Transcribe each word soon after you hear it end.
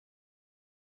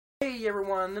Hey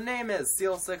everyone, the name is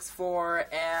Seal64,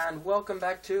 and welcome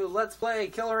back to Let's Play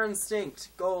Killer Instinct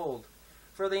Gold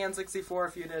for the N64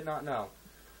 if you did not know.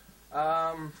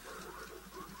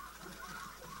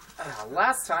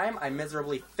 Last time I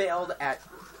miserably failed at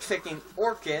picking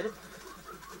Orchid.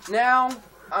 Now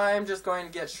I'm just going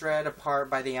to get shredded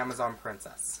apart by the Amazon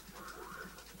Princess.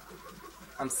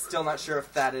 I'm still not sure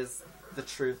if that is the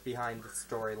truth behind the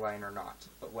storyline or not,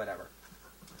 but whatever.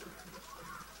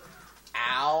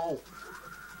 Ow!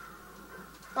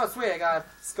 Oh, sweet, I got a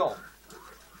skull.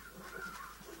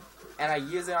 And I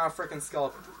use it on a frickin'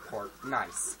 skull port.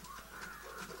 Nice.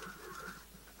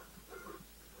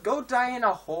 Go die in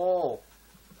a hole!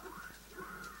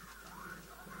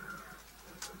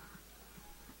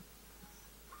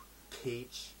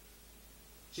 Peach.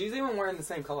 She's even wearing the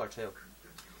same color, too.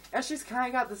 And she's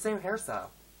kinda got the same hairstyle.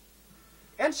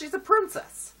 And she's a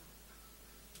princess!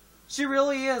 She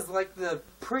really is like the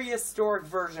prehistoric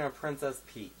version of Princess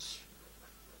Peach.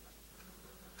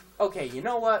 Okay, you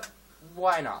know what?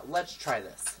 Why not? Let's try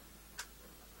this.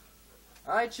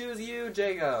 I choose you,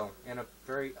 Jago, in a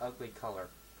very ugly color.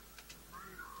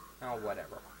 Oh,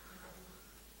 whatever.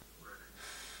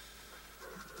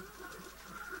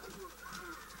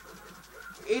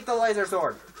 Eat the laser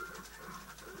sword!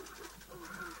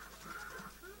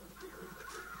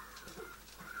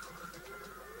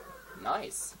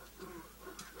 Nice.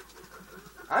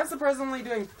 I'm surprisingly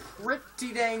doing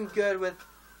pretty dang good with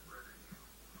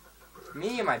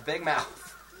me and my big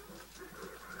mouth.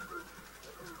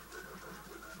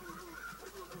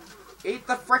 Eat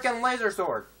the frickin' laser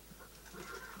sword!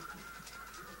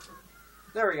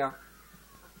 There we go.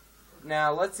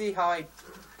 Now, let's see how I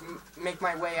make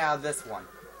my way out of this one.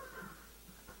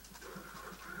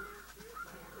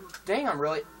 Dang, I'm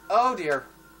really... Oh, dear.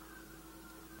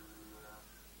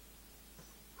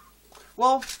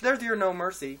 Well, there's your no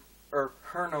mercy. Or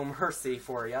her no mercy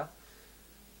for ya.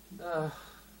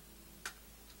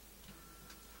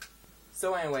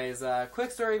 So anyways,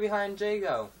 quick story behind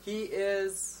Jago. He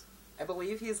is... I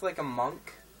believe he's like a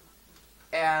monk.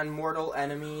 And mortal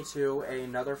enemy to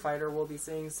another fighter we'll be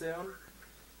seeing soon.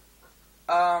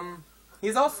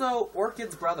 He's also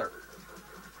Orchid's brother.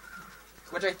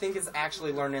 Which I think is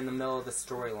actually learned in the middle of the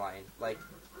storyline. Like,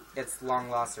 it's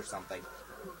long lost or something.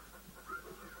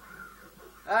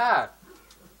 Ah!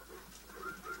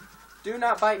 Do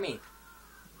not bite me.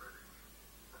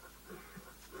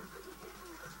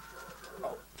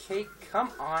 Okay,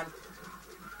 come on.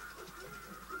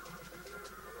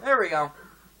 There we go.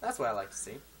 That's what I like to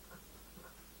see.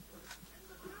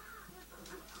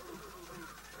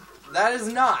 That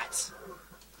is not!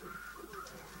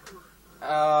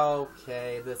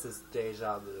 Okay, this is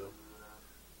deja vu.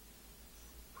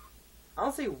 I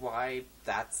don't see why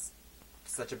that's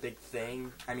such a big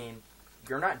thing. I mean,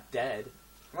 you're not dead.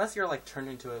 Unless you're, like, turned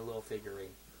into a little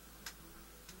figurine.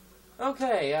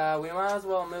 Okay, we might as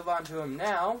well move on to him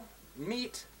now.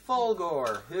 Meet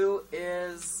Fulgore, who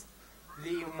is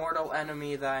the mortal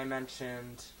enemy that I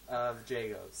mentioned of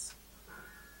Jago's.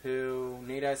 Who,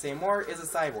 need I say more, is a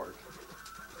cyborg.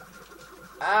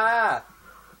 Ah!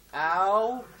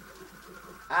 Ow!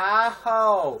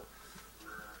 Ow!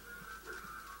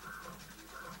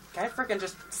 Can I frickin'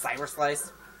 just cyber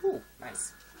slice? Ooh,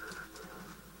 nice.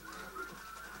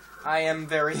 I am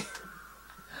very...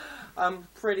 I'm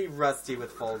pretty rusty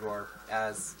with Fulgore,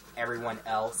 as everyone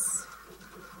else.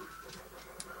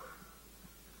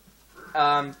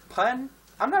 Pun?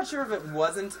 I'm not sure if it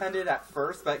was intended at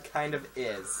first, but it kind of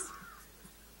is.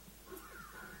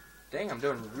 Dang, I'm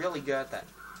doing really good at that.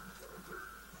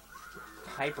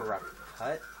 Hyper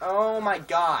uppercut. Oh my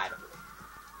god!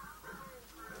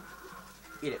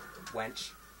 Eat it,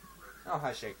 wench. Oh,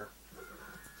 hi, Shaker.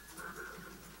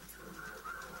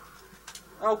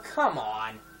 Oh, come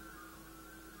on!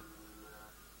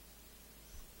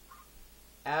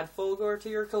 Add Fulgore to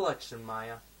your collection,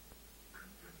 Maya.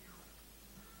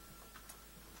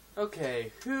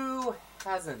 Okay, who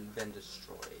hasn't been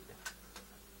destroyed?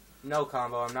 No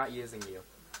combo, I'm not using you.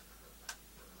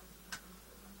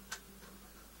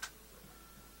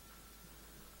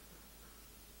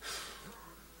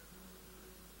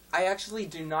 I actually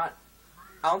do not...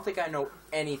 I don't think I know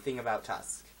anything about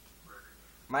Tusk.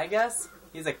 My guess?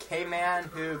 He's a caveman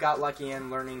who got lucky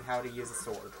in learning how to use a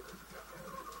sword.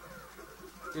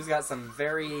 He's got some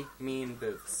very mean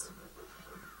boots.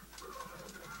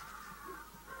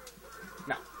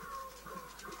 No.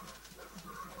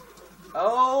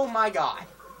 Oh my god.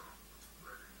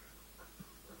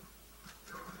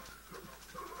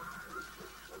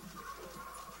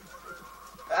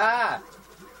 Ah!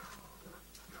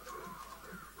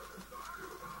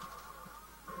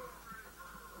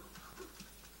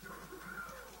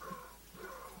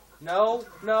 No,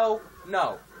 no,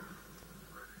 no.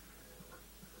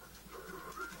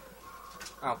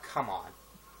 Oh, come on.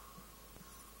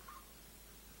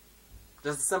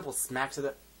 Just a simple smack to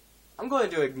the... I'm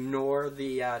going to ignore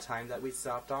the time that we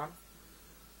stopped on.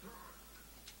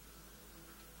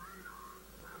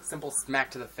 Simple smack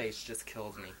to the face just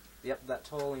kills me. Yep, that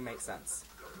totally makes sense.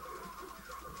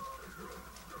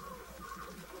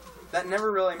 That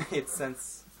never really made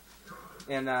sense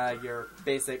in your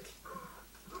basic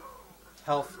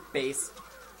health-based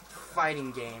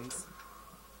fighting games.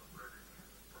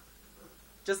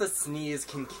 Just a sneeze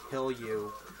can kill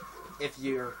you if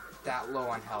you're that low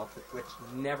on health, which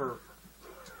never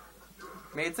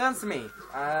made sense to me.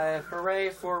 Hooray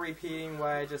for repeating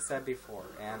what I just said before,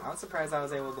 and I'm surprised I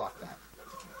was able to block that.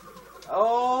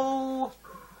 Oh!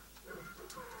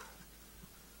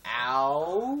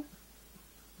 Ow!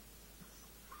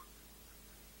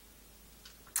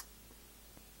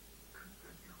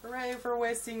 Hooray for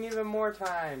wasting even more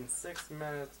time. 6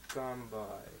 minutes gone by.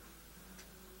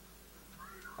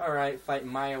 Alright, fight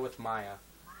Maya with Maya.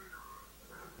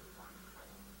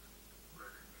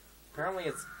 Apparently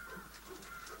it's...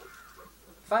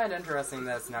 I find it interesting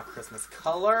that it's now Christmas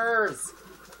colors!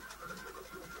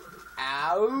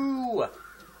 Ow!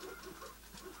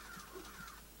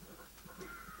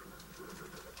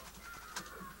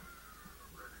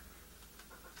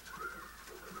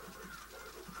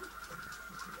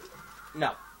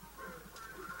 No.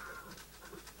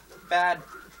 Bad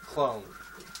clone.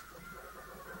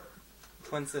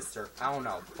 Twin sister. I don't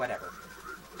know. Whatever.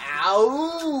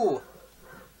 Ow!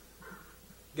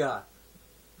 God.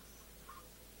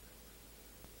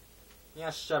 Yeah,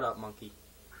 shut up, monkey.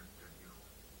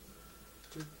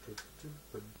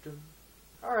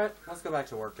 Alright, let's go back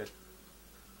to work.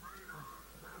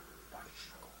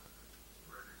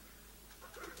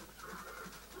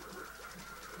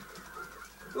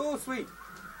 Ooh, sweet!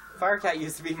 Firecat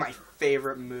used to be my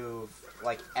favorite move,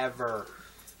 like, ever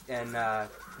in the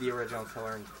original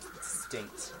Killer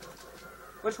Instinct.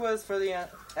 Which was for the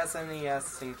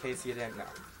SNES, in case you didn't know.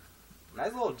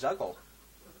 Nice little juggle.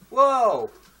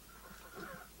 Whoa!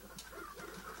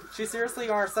 She seriously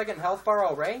on her second health bar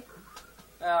already?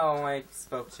 Oh, I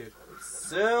spoke too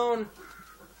soon.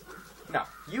 No,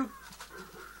 you...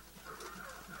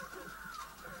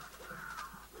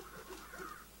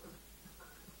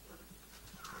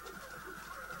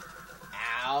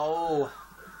 Ow!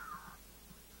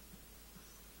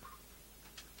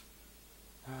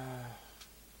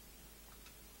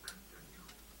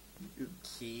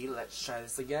 Okay, let's try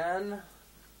this again.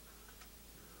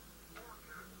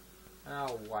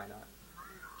 Oh, why not?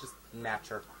 Just match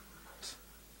her.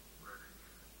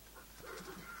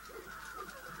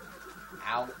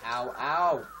 Ow, ow,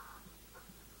 ow!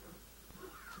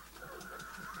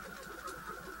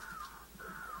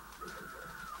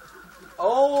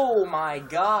 Oh my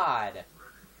god!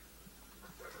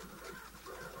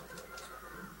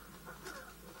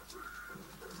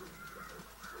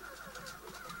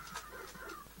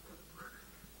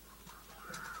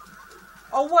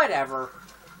 Oh, whatever.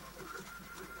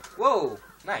 Whoa,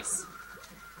 nice.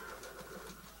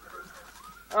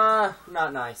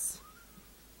 Not nice.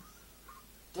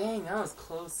 Dang, that was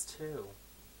close too.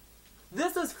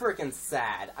 This is freaking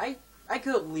sad. I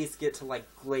could at least get to, like,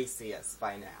 Glacius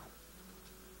by now.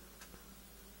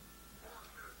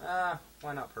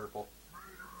 Why not purple?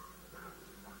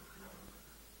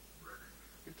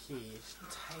 Okay,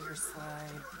 tiger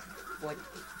slide, flick,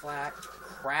 flat,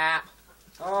 crap.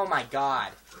 Oh my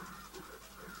god.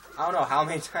 I don't know how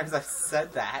many times I've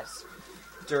said that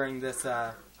during this,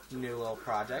 new little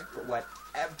project, but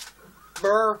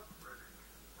whatever.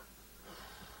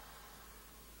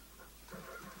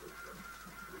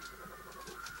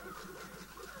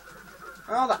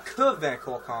 Oh, that could have been a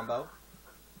cool combo.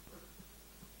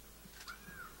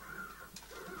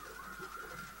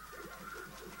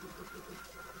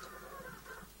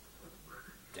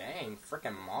 Dang,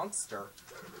 frickin' monster.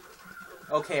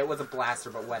 Okay, it was a blaster,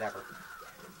 but whatever.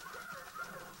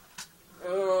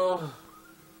 Oh.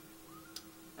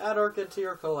 Add Orchid to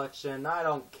your collection. I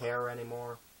don't care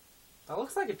anymore. That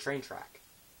looks like a train track.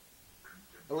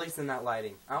 At least in that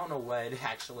lighting. I don't know what it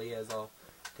actually is. I'll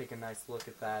take a nice look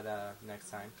at that next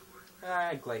time.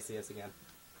 Glacius again.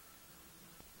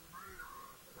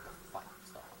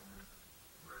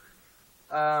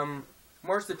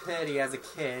 More stupidity as a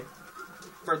kid.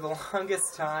 For the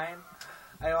longest time,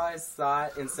 I always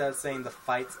thought, instead of saying the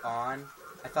fight's on,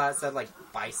 I thought it said, like,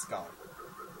 Bisco.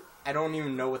 I don't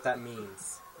even know what that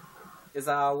means. Is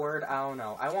that a word? I don't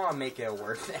know. I want to make it a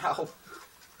word now.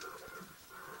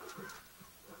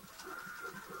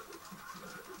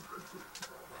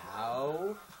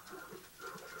 Ow.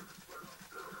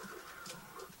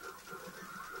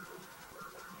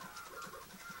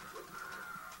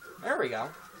 we go.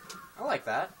 I like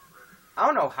that. I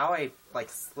don't know how I, like,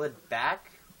 slid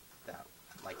back.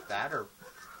 Like that, or...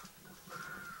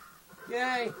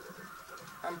 Yay!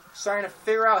 I'm trying to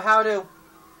figure out how to...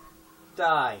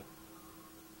 die.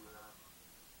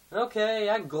 Okay,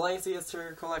 add glaciers to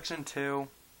your collection, too.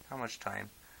 How much time?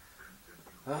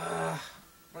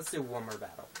 Let's do one more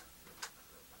battle.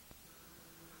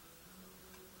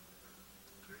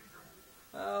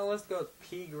 Let's go with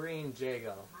P. Green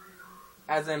Jago.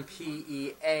 As in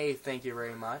P-E-A, thank you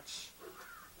very much.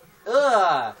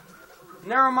 Ugh!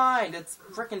 Never mind, it's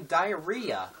frickin'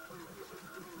 diarrhea.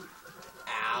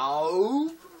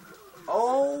 Ow!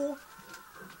 Oh!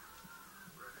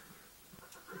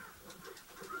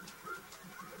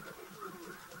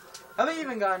 Have I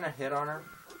even gotten a hit on her?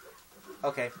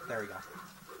 Okay, there we go.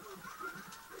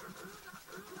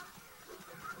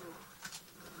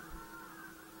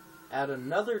 Add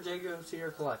another Jago to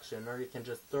your collection, or you can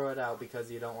just throw it out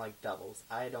because you don't like doubles.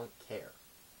 I don't care.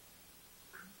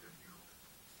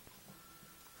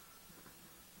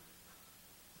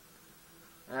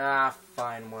 Ah,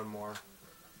 fine, one more.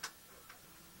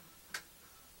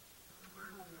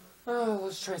 Oh,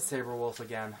 let's try Saberwolf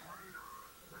again.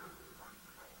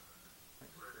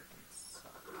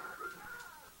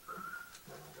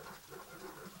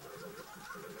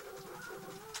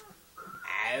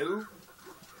 Ow!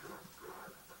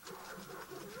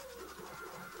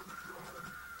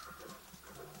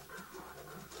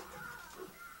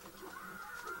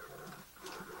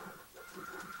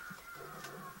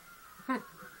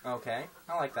 Okay,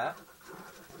 I like that.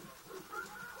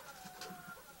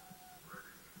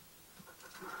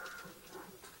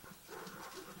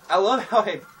 I love how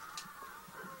I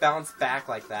bounce back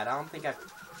like that. I don't think I...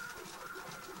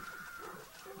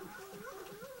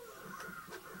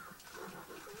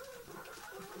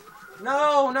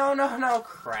 No, no, no, no,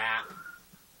 crap.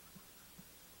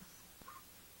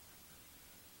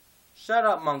 Shut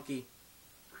up, monkey.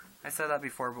 I said that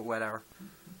before, but whatever.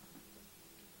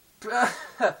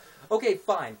 Okay,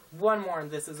 fine. One more, and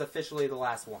this is officially the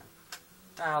last one.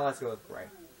 Let's go with Gray.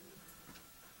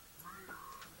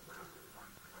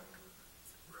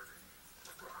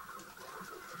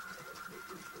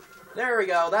 There we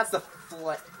go. That's the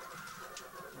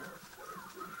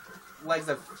Legs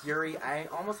of Fury. I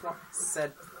almost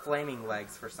said Flaming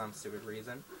Legs for some stupid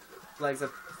reason. Legs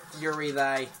of Fury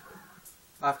that I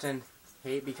often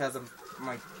hate because of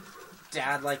my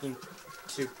dad liking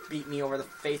to beat me over the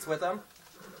face with them.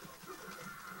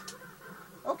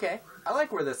 Okay, I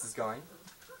like where this is going.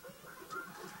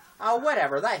 Oh,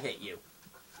 whatever, that hit you.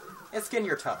 It skinned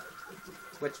your toe.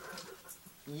 Which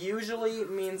usually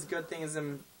means good things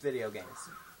in video games.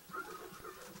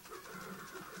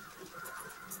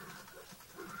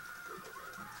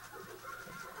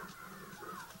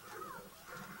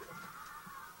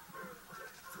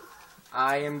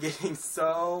 I am getting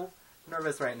so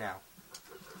nervous right now.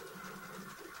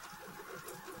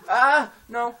 Ah!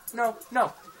 No, no,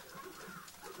 no.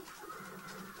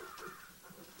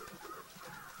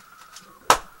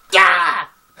 Yeah!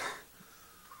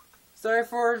 Sorry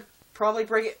for probably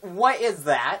breaking... What is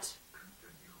that?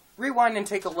 Rewind and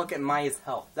take a look at Maya's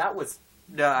health. That was...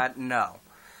 no.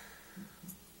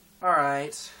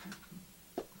 Alright.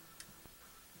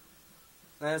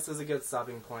 This is a good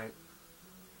stopping point.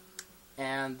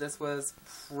 And this was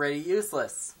pretty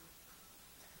useless.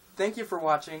 Thank you for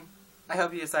watching. I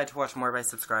hope you decide to watch more by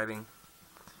subscribing.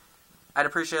 I'd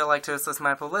appreciate a like to assist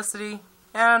my publicity,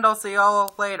 and I'll see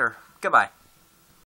y'all later. Goodbye.